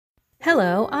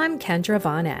Hello, I'm Kendra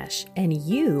Von Esch, and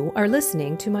you are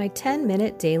listening to my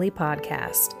 10-minute daily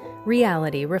podcast,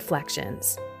 Reality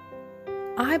Reflections.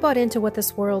 I bought into what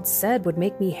this world said would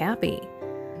make me happy.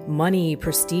 Money,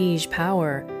 prestige,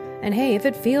 power. And hey, if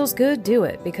it feels good, do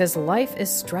it, because life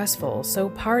is stressful, so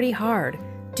party hard.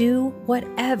 Do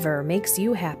whatever makes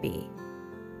you happy.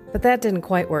 But that didn't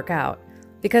quite work out,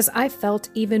 because I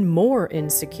felt even more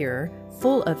insecure,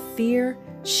 full of fear,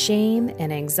 shame,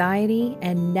 and anxiety,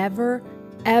 and never,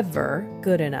 ever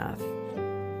good enough.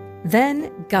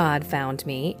 Then God found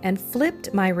me and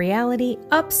flipped my reality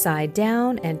upside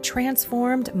down and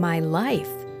transformed my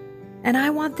life. And I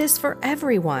want this for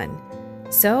everyone.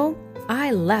 So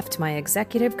I left my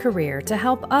executive career to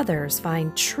help others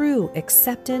find true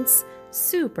acceptance,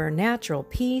 supernatural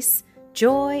peace,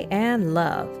 joy, and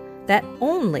love that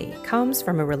only comes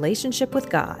from a relationship with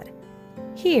God.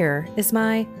 Here is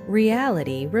my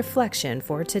reality reflection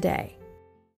for today.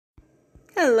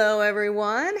 Hello,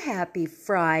 everyone. Happy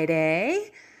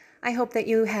Friday. I hope that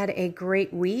you had a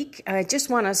great week. I just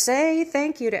want to say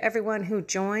thank you to everyone who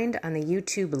joined on the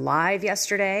YouTube Live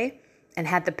yesterday and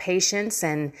had the patience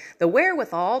and the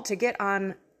wherewithal to get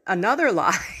on another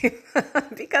live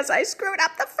because I screwed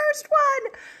up the first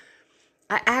one.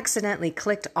 I accidentally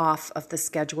clicked off of the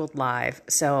scheduled live,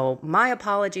 so my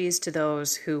apologies to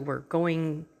those who were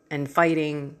going and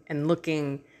fighting and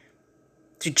looking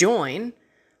to join,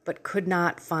 but could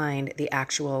not find the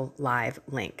actual live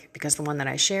link because the one that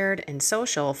I shared in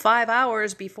social 5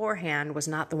 hours beforehand was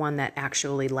not the one that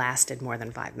actually lasted more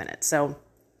than 5 minutes. So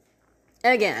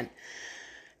again,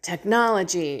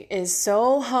 technology is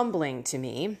so humbling to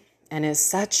me and is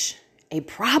such a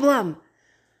problem.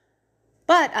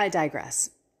 But I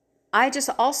digress. I just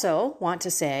also want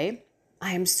to say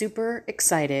I am super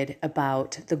excited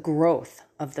about the growth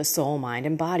of the Soul, Mind,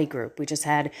 and Body group. We just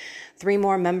had 3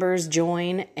 more members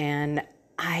join, and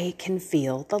I can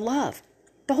feel the love.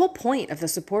 The whole point of the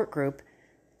support group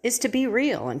is to be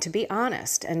real and to be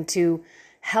honest and to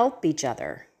help each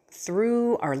other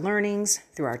through our learnings,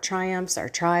 through our triumphs, our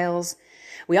trials.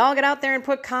 We all get out there and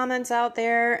put comments out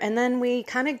there, and then we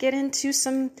kind of get into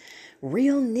some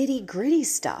real nitty-gritty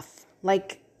stuff,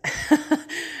 like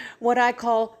what I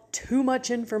call too much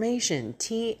information,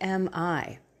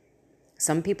 TMI.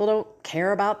 Some people don't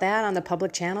care about that on the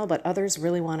public channel, but others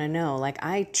really want to know. Like,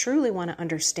 I truly want to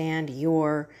understand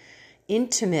your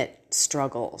intimate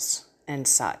struggles and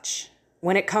such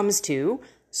when it comes to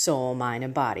soul, mind,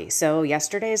 and body. So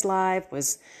yesterday's live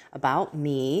was about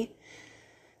me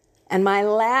and my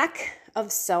lack of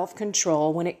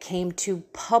self-control when it came to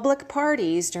public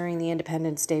parties during the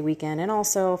Independence Day weekend and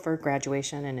also for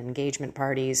graduation and engagement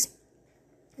parties.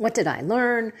 What did I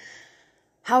learn?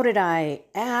 How did I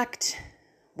act?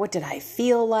 What did I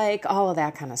feel like? All of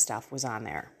that kind of stuff was on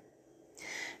there.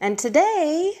 And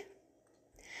today,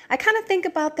 I kind of think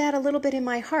about that a little bit in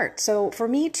my heart. So for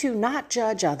me to not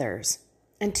judge others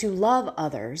and to love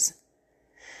others,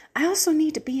 I also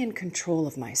need to be in control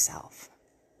of myself,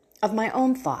 of my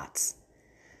own thoughts.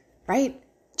 Right?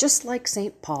 Just like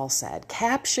St. Paul said,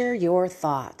 capture your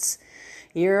thoughts.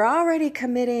 You're already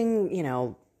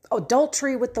committing,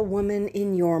 adultery with the woman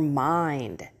in your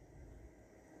mind.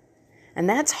 And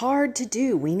that's hard to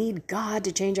do. We need God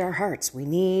to change our hearts. We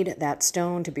need that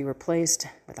stone to be replaced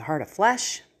with a heart of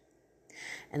flesh.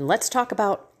 And let's talk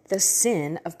about the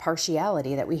sin of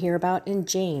partiality that we hear about in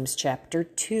James chapter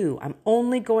 2. I'm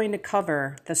only going to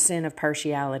cover the sin of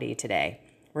partiality today.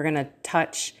 We're going to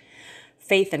touch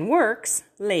faith and works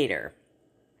later,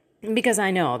 because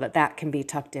I know that that can be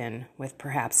tucked in with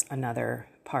perhaps another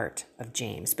part of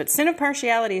James. But sin of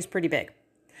partiality is pretty big.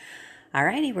 All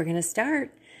righty, we're going to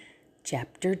start.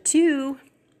 Chapter 2.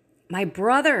 My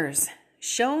brothers,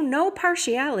 show no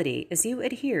partiality as you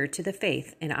adhere to the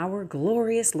faith in our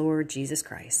glorious Lord Jesus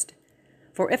Christ.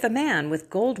 For if a man with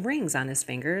gold rings on his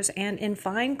fingers and in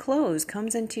fine clothes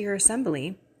comes into your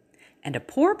assembly, and a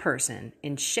poor person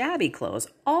in shabby clothes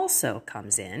also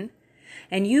comes in,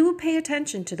 and you pay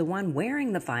attention to the one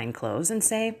wearing the fine clothes and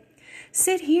say,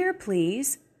 "Sit here,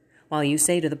 please," while you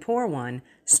say to the poor one,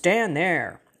 "Stand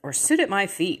there," or "Sit at my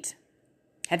feet."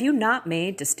 Have you not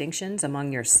made distinctions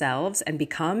among yourselves and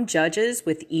become judges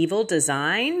with evil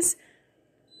designs?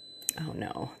 Oh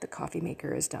no, the coffee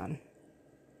maker is done.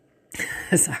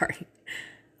 Sorry,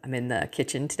 I'm in the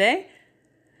kitchen today.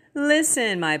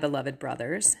 Listen, my beloved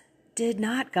brothers. Did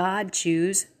not God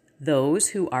choose those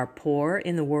who are poor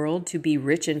in the world to be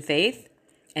rich in faith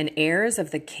and heirs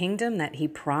of the kingdom that he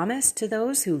promised to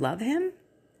those who love him?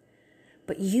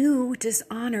 But you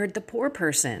dishonored the poor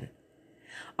person.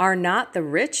 Are not the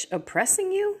rich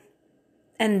oppressing you?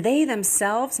 And they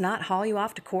themselves not haul you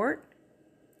off to court?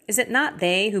 Is it not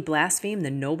they who blaspheme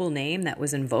the noble name that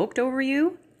was invoked over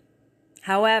you?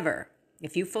 However,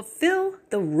 if you fulfill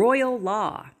the royal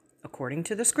law, according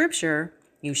to the scripture,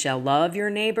 you shall love your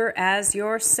neighbor as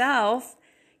yourself,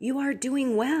 you are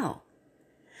doing well.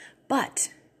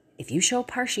 But if you show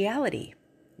partiality,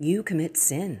 you commit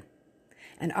sin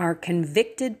and are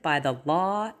convicted by the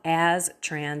law as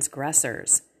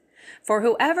transgressors. For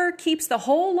whoever keeps the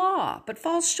whole law but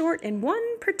falls short in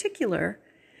one particular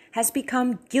has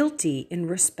become guilty in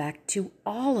respect to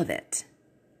all of it.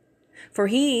 For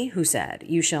he who said,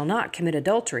 "You shall not commit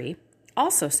adultery,"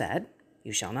 also said,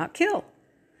 "You shall not kill."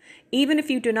 Even if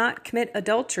you do not commit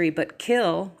adultery but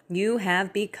kill, you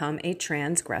have become a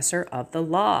transgressor of the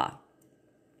law.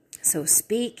 So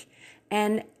speak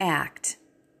and act.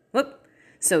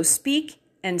 So speak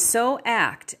and so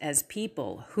act as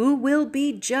people who will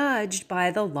be judged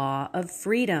by the law of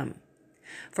freedom.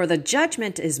 For the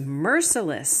judgment is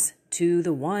merciless to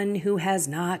the one who has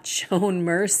not shown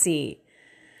mercy.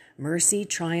 Mercy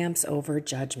triumphs over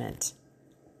judgment.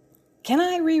 Can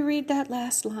I reread that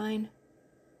last line?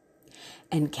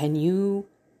 And can you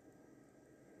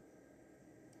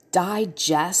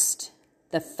digest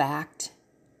the fact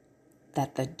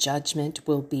that the judgment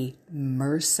will be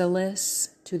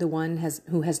merciless to the one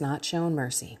who has not shown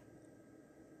mercy?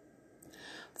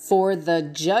 For the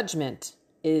judgment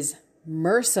is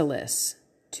merciless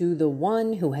to the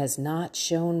one who has not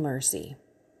shown mercy.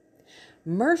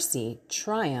 Mercy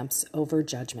triumphs over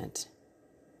judgment.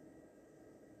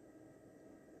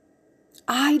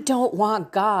 I don't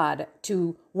want God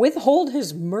to withhold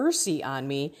his mercy on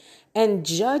me and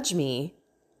judge me,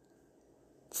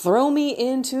 throw me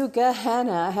into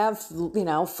Gehenna, have,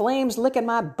 flames licking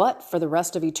my butt for the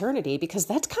rest of eternity, because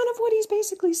that's kind of what he's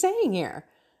basically saying here.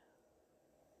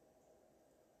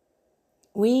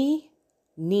 We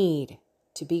need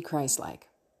to be Christ-like.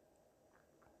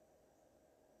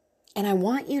 And I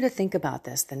want you to think about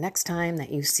this the next time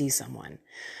that you see someone,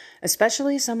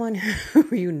 especially someone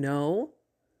who you know,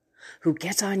 who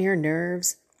gets on your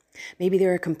nerves. Maybe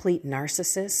they're a complete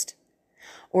narcissist,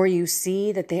 or you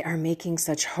see that they are making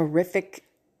such horrific,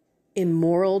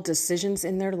 immoral decisions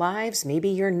in their lives. Maybe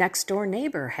your next door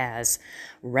neighbor has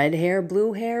red hair,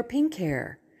 blue hair, pink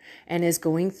hair, and is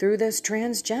going through this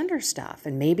transgender stuff.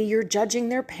 And maybe you're judging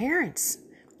their parents,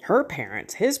 her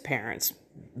parents, his parents,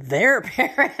 their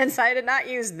parents. I did not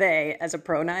use they as a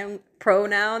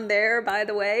pronoun there, by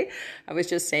the way. I was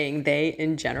just saying they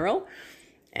in general.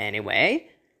 Anyway,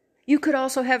 you could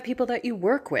also have people that you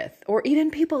work with, or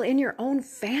even people in your own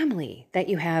family that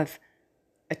you have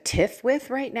a tiff with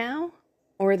right now,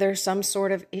 or there's some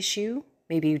sort of issue.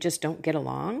 Maybe you just don't get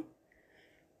along.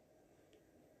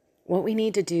 What we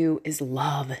need to do is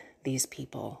love these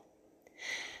people.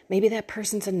 Maybe that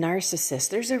person's a narcissist.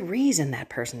 There's a reason that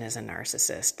person is a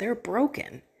narcissist. They're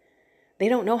broken. They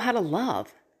don't know how to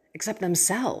love except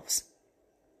themselves.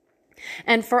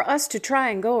 And for us to try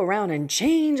and go around and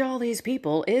change all these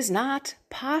people is not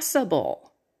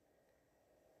possible.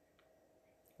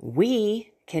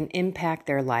 We can impact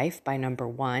their life by, number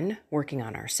one, working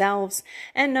on ourselves,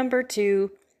 and number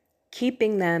two,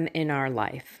 keeping them in our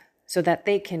life so that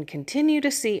they can continue to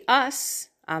see us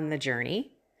on the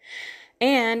journey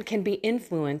and can be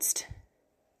influenced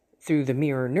through the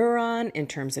mirror neuron in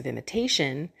terms of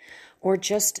imitation, or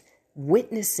just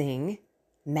witnessing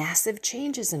massive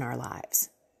changes in our lives.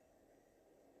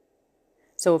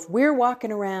 So if we're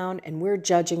walking around and we're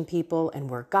judging people and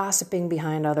we're gossiping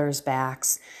behind others'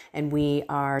 backs and we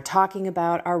are talking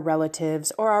about our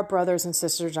relatives or our brothers and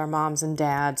sisters, our moms and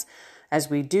dads, as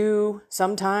we do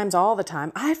sometimes, all the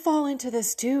time, I fall into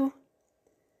this too.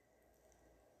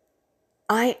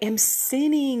 I am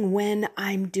sinning when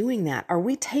I'm doing that. Are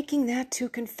we taking that to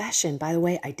confession? By the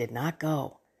way, I did not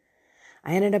go.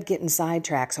 I ended up getting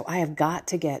sidetracked, so I have got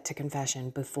to get to confession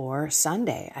before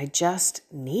Sunday. I just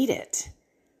need it.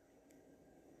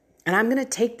 And I'm going to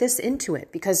take this into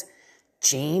it because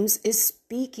James is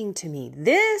speaking to me.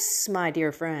 This, my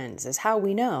dear friends, is how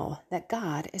we know that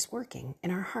God is working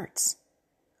in our hearts.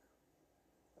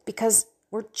 Because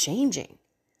we're changing.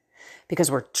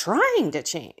 Because we're trying to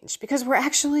change. Because we're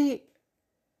actually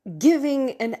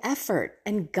giving an effort,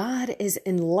 and God is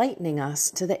enlightening us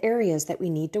to the areas that we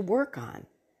need to work on.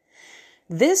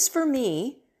 This, for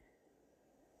me,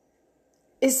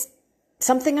 is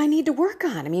something I need to work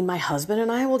on. I mean, my husband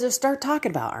and I will just start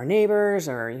talking about our neighbors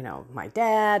or, my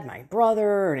dad, my brother,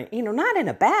 or, not in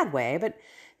a bad way, but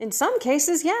in some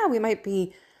cases, yeah, we might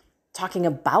be talking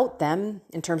about them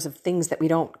in terms of things that we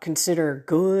don't consider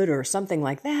good or something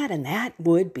like that, and that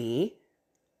would be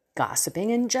gossiping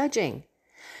and judging.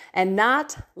 and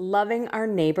not loving our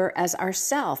neighbor as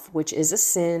ourself, which is a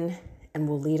sin and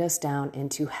will lead us down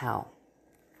into hell.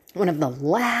 One of the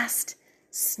last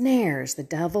snares the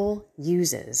devil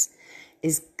uses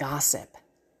is gossip.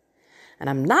 And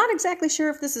I'm not exactly sure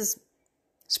if this is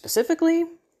specifically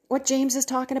what James is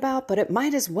talking about, but it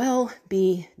might as well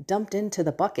be dumped into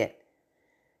the bucket.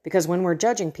 Because when we're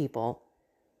judging people,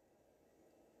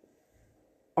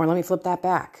 or let me flip that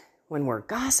back, when we're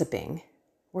gossiping,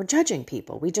 we're judging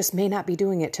people. We just may not be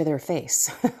doing it to their face,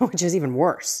 which is even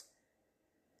worse.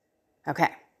 Okay,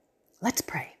 let's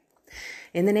pray.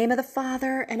 In the name of the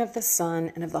Father, and of the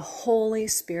Son, and of the Holy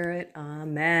Spirit,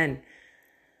 amen.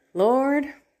 Lord,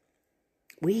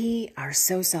 we are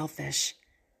so selfish.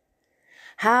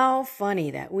 How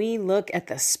funny that we look at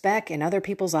the speck in other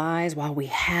people's eyes while we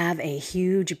have a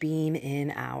huge beam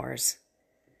in ours.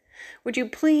 Would you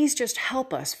please just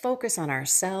help us focus on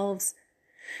ourselves,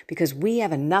 because we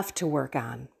have enough to work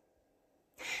on?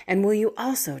 And will you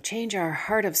also change our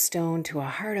heart of stone to a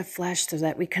heart of flesh so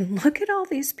that we can look at all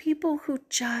these people who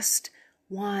just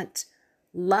want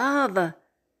love?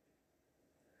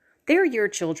 They're your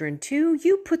children too.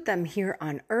 You put them here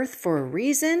on earth for a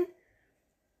reason.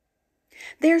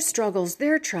 Their struggles,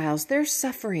 their trials, their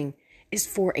suffering is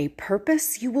for a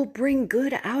purpose. You will bring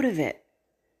good out of it.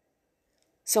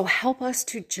 So help us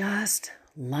to just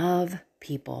love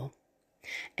people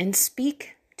and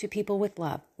speak to people with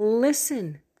love.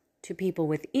 Listen to people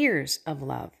with ears of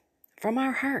love from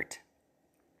our heart.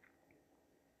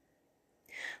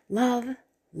 Love,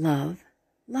 love,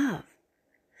 love.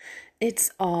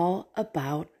 It's all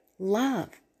about love.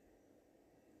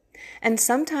 And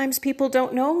sometimes people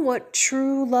don't know what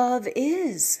true love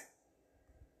is,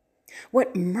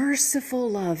 what merciful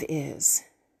love is.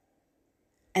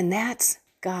 And that's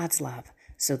God's love.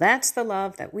 So that's the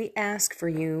love that we ask for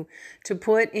you to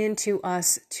put into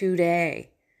us today,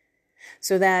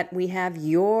 so that we have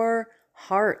your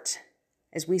heart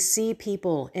as we see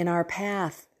people in our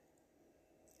path,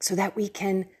 so that we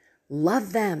can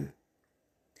love them,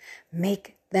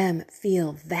 make them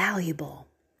feel valuable,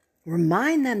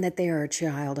 remind them that they are a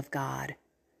child of God.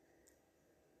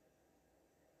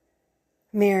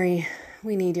 Mary,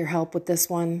 we need your help with this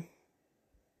one.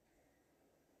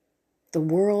 The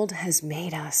world has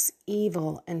made us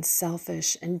evil and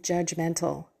selfish and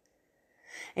judgmental.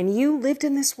 And you lived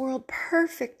in this world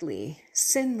perfectly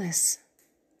sinless.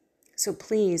 So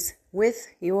please, with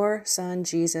your Son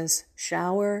Jesus,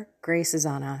 shower graces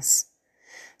on us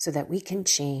so that we can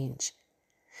change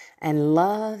and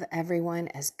love everyone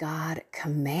as God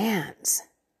commands.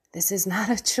 This is not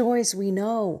a choice, we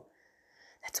know.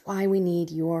 That's why we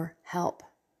need your help.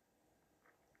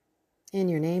 In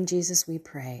your name, Jesus, we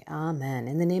pray. Amen.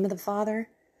 In the name of the Father,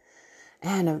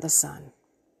 and of the Son,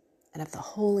 and of the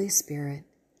Holy Spirit.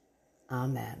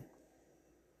 Amen.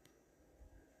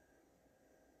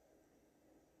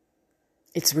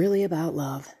 It's really about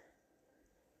love.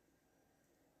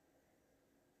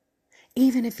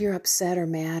 Even if you're upset or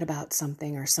mad about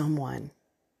something or someone,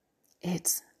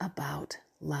 it's about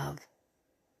love.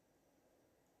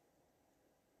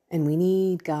 And we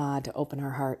need God to open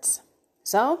our hearts.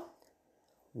 So,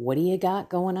 what do you got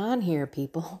going on here,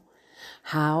 people?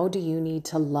 How do you need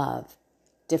to love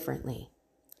differently?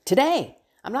 Today,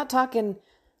 I'm not talking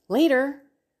later.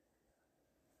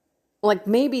 Like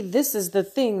maybe this is the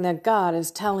thing that God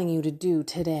is telling you to do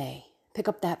today. Pick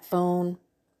up that phone,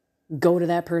 go to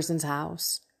that person's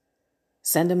house,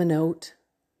 send them a note.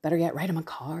 Better yet, write them a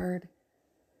card.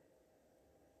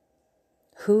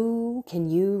 Who can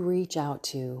you reach out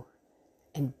to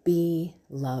and be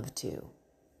loved to?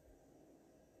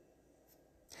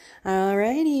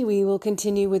 Alrighty, we will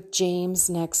continue with James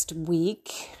next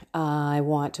week. I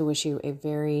want to wish you a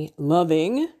very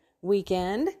loving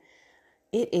weekend.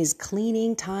 It is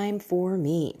cleaning time for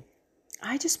me.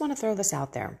 I just want to throw this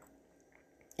out there.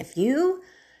 If you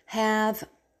have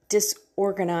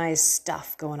disorganized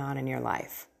stuff going on in your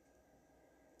life,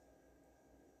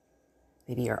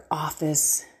 maybe your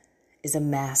office is a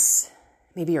mess,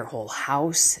 maybe your whole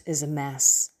house is a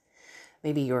mess,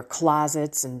 maybe your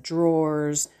closets and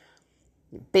drawers,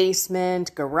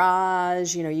 basement,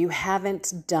 garage, you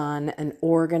haven't done an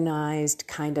organized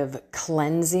kind of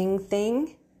cleansing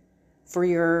thing for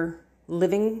your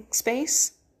living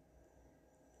space,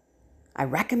 I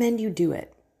recommend you do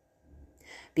it,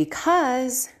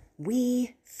 because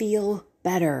we feel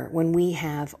better when we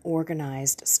have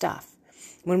organized stuff.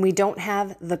 When we don't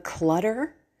have the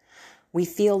clutter, we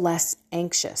feel less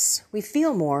anxious. We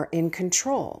feel more in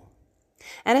control.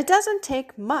 And it doesn't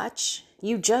take much.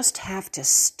 You just have to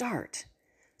start.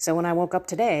 So when I woke up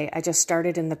today, I just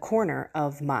started in the corner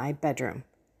of my bedroom.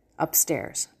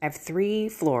 upstairs. I have 3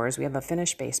 floors. We have a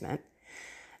finished basement.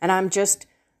 And I'm just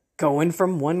going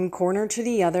from one corner to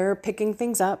the other, picking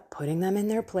things up, putting them in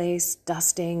their place,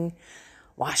 dusting,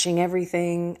 washing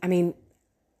everything. I mean,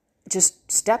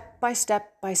 just step by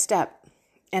step by step.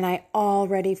 And I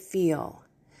already feel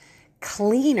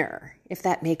cleaner, if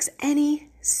that makes any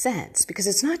sense, because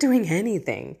it's not doing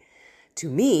anything to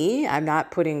me. I'm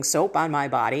not putting soap on my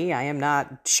body. I am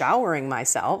not showering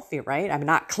myself, right? I'm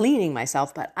not cleaning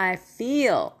myself, but I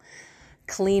feel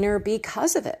cleaner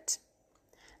because of it.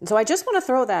 And so I just want to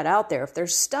throw that out there. If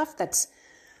there's stuff that's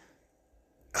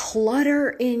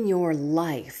clutter in your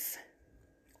life,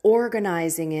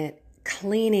 organizing it,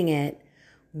 cleaning it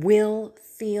will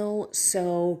feel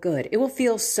so good. It will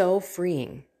feel so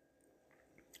freeing.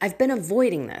 I've been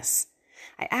avoiding this.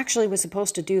 I actually was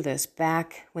supposed to do this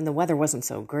back when the weather wasn't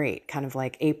so great, kind of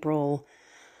like April,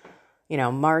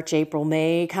 March, April,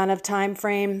 May kind of time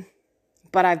frame.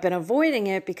 But I've been avoiding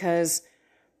it because,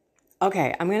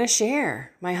 okay, I'm going to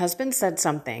share. My husband said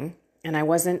something, and I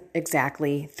wasn't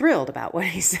exactly thrilled about what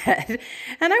he said,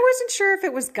 and I wasn't sure if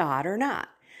it was God or not.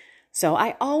 So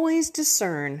I always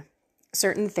discern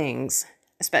certain things,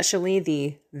 especially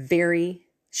the very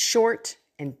short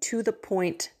and to the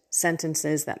point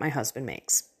sentences that my husband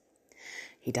makes.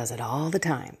 He does it all the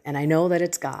time, and I know that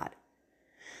it's God.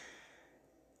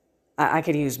 I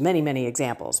could use many, many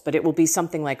examples, but it will be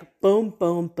something like, boom,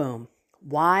 boom, boom.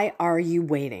 Why are you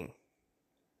waiting?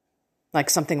 Like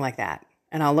something like that.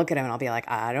 And I'll look at him and I'll be like,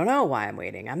 I don't know why I'm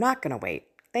waiting. I'm not going to wait.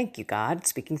 Thank you, God,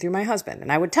 speaking through my husband.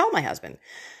 And I would tell my husband,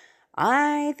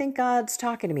 I think God's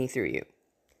talking to me through you.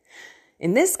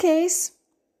 In this case,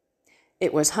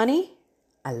 it was, honey,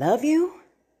 I love you,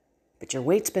 but your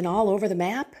weight's been all over the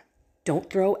map. Don't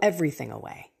throw everything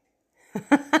away.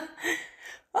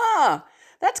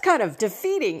 That's kind of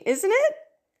defeating, isn't it?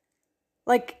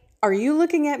 Like, are you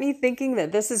looking at me thinking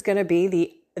that this is going to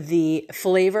be the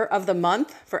flavor of the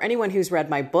month? For anyone who's read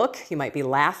my book, you might be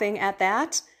laughing at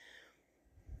that.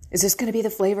 Is this going to be the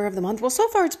flavor of the month? Well, so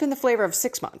far it's been the flavor of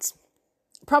 6 months,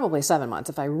 probably 7 months.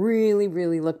 If I really,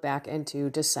 really look back into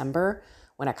December,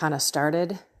 when I kind of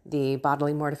started the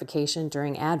bodily mortification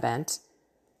during Advent.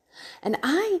 And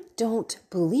I don't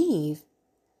believe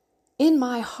in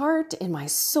my heart, in my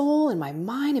soul, in my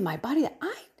mind, in my body that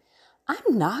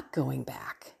I'm not going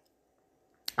back.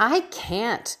 I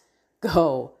can't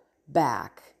go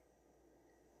back.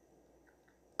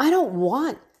 I don't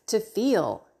want to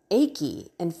feel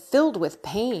achy and filled with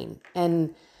pain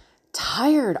and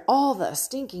tired all the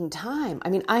stinking time. I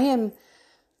mean,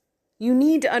 you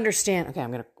need to understand. Okay,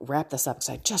 I'm going to wrap this up because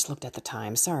I just looked at the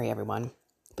time. Sorry, everyone.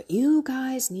 But you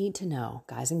guys need to know,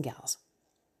 guys and gals,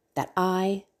 that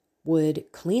I would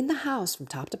clean the house from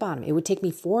top to bottom. It would take me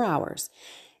 4 hours.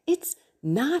 It's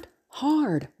not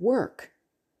hard work.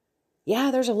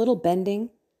 Yeah, there's a little bending,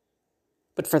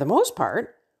 but for the most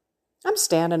part, I'm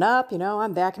standing up,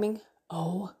 I'm vacuuming.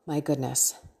 Oh my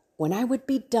goodness. When I would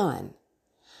be done,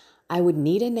 I would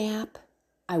need a nap.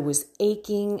 I was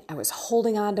aching. I was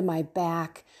holding on to my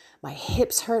back. My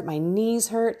hips hurt. My knees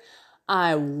hurt.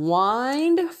 I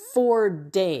whined for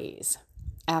days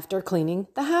after cleaning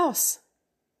the house.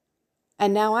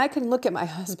 And now I can look at my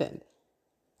husband,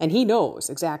 and he knows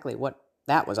exactly what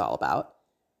that was all about.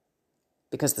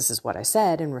 Because this is what I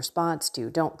said in response to,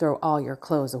 don't throw all your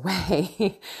clothes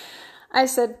away. I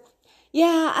said,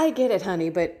 yeah, I get it, honey,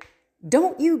 but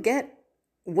don't you get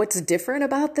what's different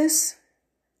about this?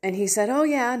 And he said, oh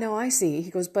yeah, no, I see.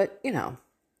 He goes, but and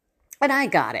I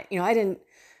got it. I didn't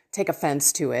take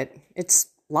offense to it. It's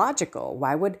logical.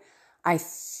 Why would I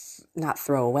not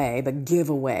throw away, but give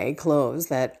away clothes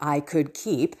that I could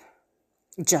keep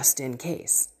just in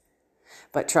case?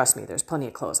 But trust me, there's plenty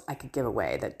of clothes I could give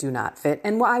away that do not fit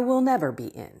and I will never be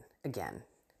in again.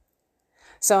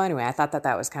 So anyway, I thought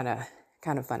that was kind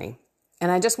of funny.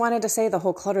 And I just wanted to say the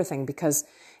whole clutter thing because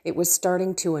it was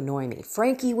starting to annoy me.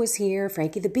 Frankie was here,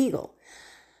 Frankie the Beagle.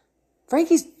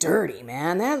 Frankie's dirty,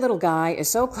 man. That little guy is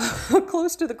so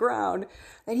close to the ground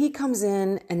that he comes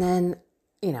in and then,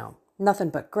 nothing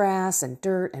but grass and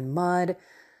dirt and mud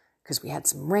because we had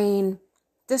some rain.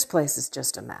 This place is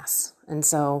just a mess. And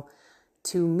so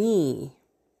to me,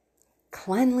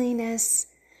 cleanliness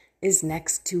is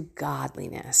next to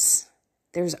godliness.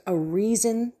 There's a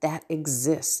reason that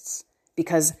exists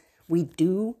because we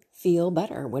do feel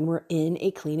better when we're in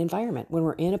a clean environment, when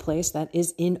we're in a place that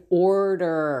is in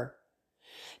order.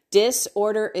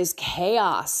 Disorder is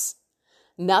chaos.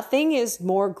 Nothing is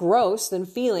more gross than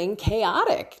feeling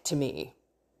chaotic to me.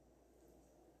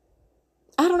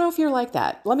 I don't know if you're like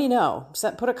that. Let me know.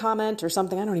 Put a comment or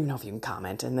something. I don't even know if you can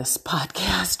comment in this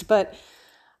podcast, but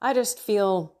I just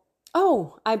feel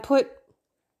Oh, I put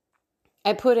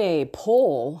a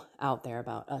poll out there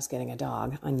about us getting a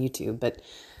dog on YouTube, but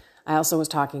I also was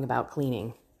talking about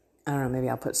cleaning. I don't know, maybe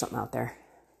I'll put something out there.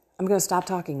 I'm going to stop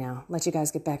talking now. Let you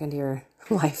guys get back into your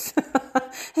life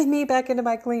and me back into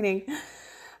my cleaning.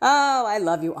 Oh, I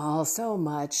love you all so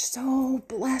much. So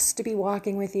blessed to be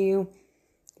walking with you.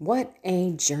 What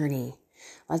a journey.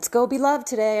 Let's go be loved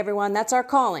today, everyone. That's our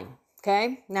calling.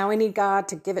 Okay? Now we need God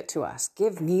to give it to us.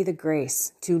 Give me the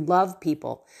grace to love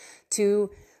people, to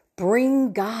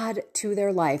bring God to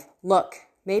their life. Look,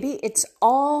 maybe it's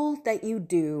all that you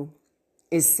do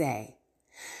is say,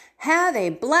 have a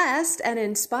blessed and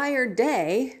inspired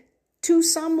day to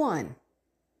someone.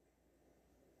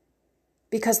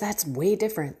 Because that's way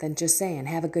different than just saying,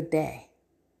 have a good day.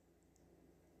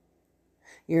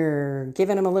 You're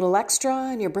giving them a little extra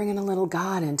and you're bringing a little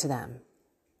God into them.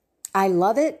 I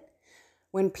love it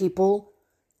when people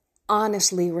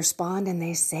honestly respond and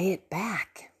they say it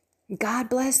back. God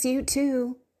bless you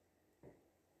too.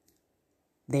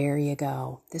 There you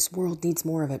go. This world needs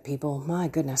more of it, people. My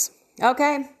goodness.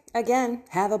 Okay. Again,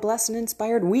 have a blessed and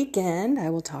inspired weekend. I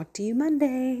will talk to you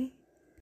Monday.